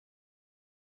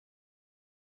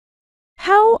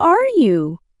How are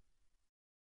you?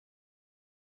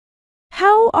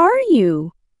 How are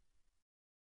you?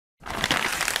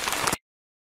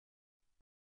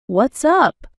 What's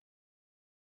up?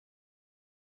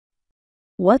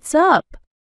 What's up?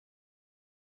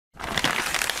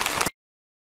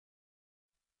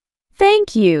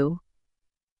 Thank you.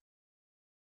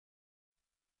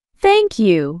 Thank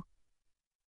you.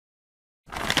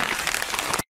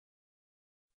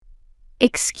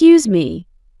 Excuse me.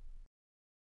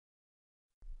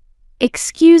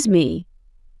 Excuse me.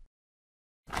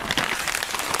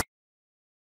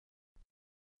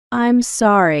 I'm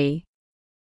sorry.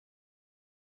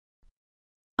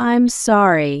 I'm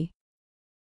sorry.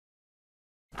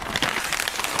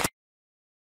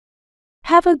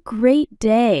 Have a great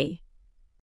day.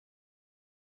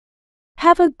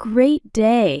 Have a great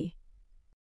day.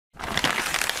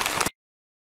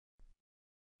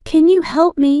 Can you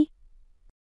help me?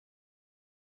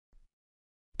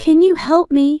 Can you help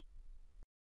me?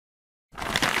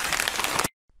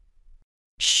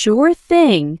 Sure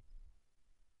thing.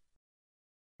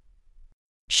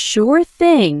 Sure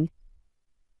thing.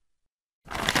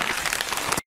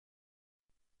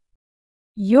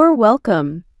 You're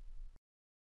welcome.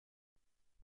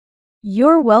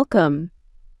 You're welcome.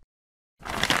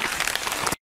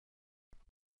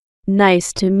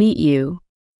 Nice to meet you.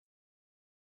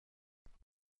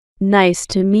 Nice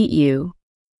to meet you.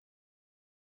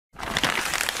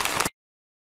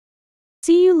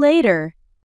 See you later.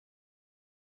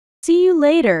 See you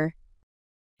later.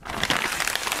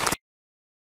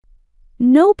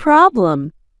 No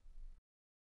problem.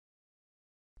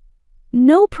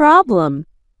 No problem.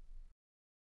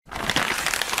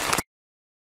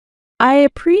 I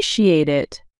appreciate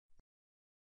it.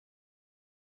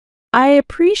 I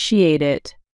appreciate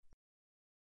it.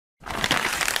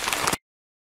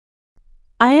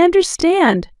 I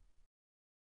understand.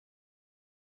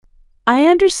 I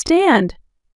understand.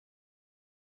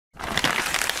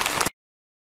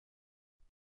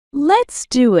 Let's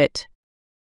do it.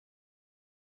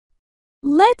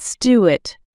 Let's do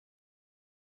it.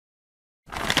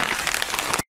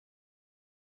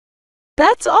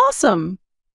 That's awesome.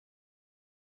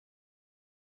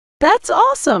 That's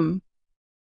awesome.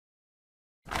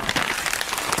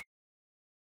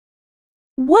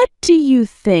 What do you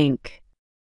think?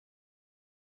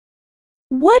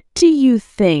 What do you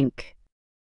think?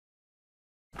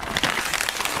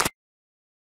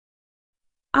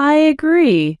 I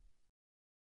agree.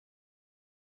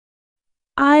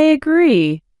 I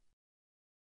agree.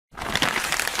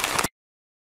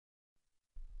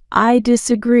 I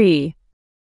disagree.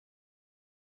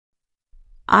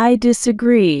 I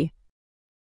disagree.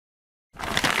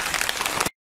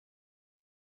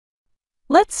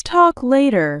 Let's talk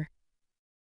later.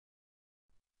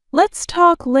 Let's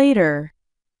talk later.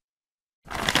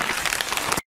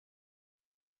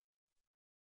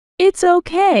 It's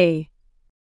okay.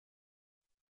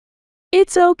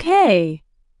 It's okay.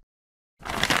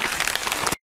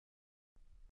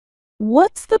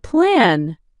 What's the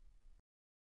plan?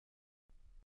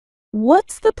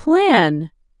 What's the plan?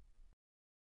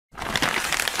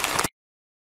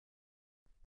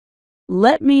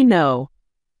 Let me know.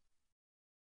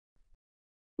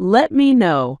 Let me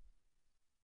know.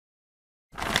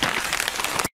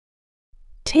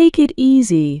 Take it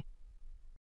easy.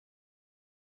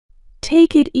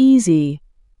 Take it easy.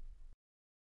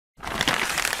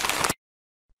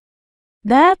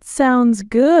 That sounds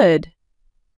good.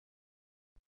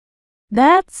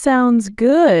 That sounds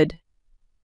good.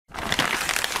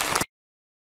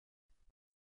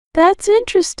 That's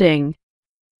interesting.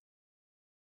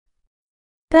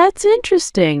 That's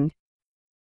interesting.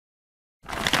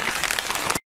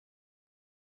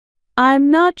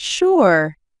 I'm not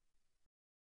sure.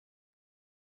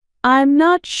 I'm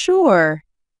not sure.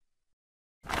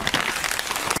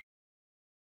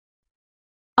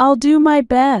 I'll do my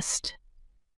best.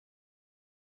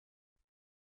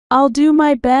 I'll do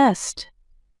my best.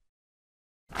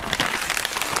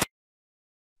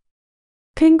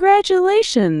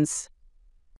 Congratulations.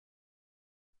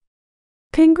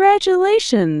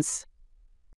 Congratulations.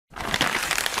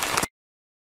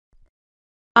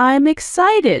 I'm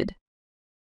excited.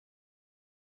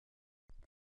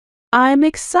 I'm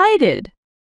excited.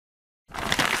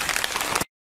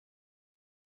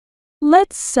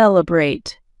 Let's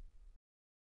celebrate.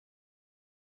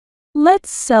 Let's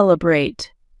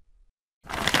celebrate.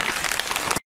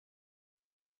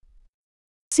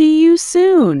 See you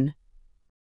soon.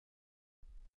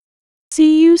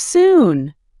 See you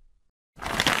soon.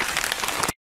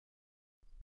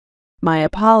 My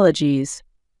apologies.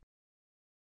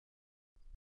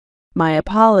 My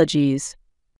apologies.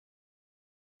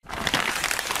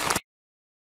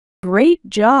 Great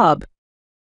job.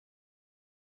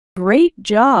 Great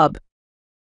job.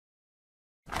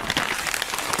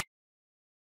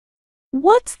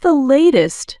 What's the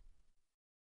latest?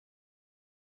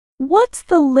 What's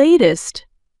the latest?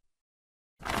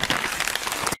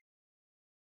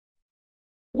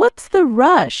 What's the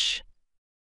rush?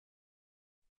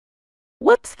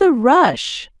 What's the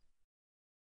rush?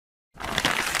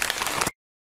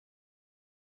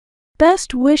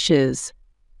 Best wishes.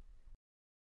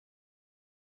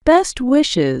 Best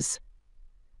wishes.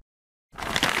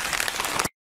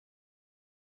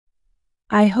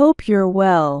 I hope you're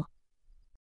well.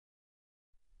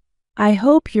 I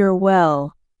hope you're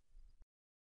well.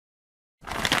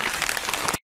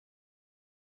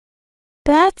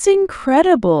 That's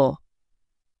incredible.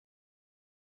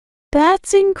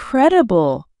 That's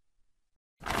incredible.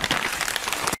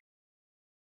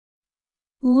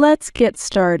 Let's get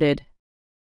started.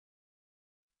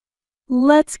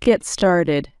 Let's get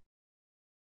started.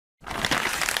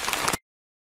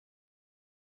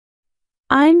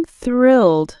 I'm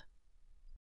thrilled.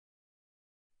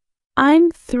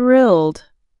 I'm thrilled.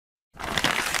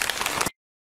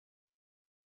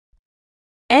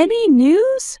 Any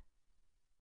news?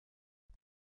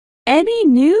 Any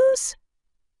news?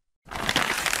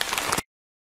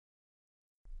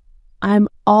 I'm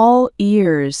all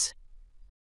ears.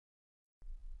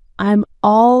 I'm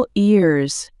all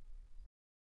ears.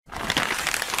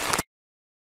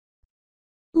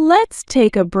 Let's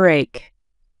take a break.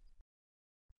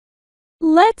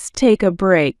 Let's take a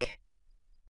break.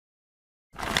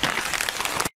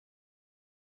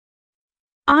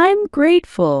 I'm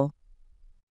grateful.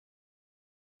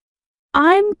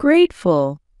 I'm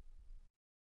grateful.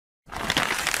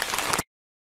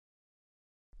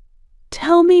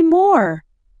 Tell me more.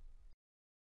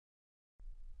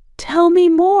 Tell me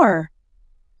more.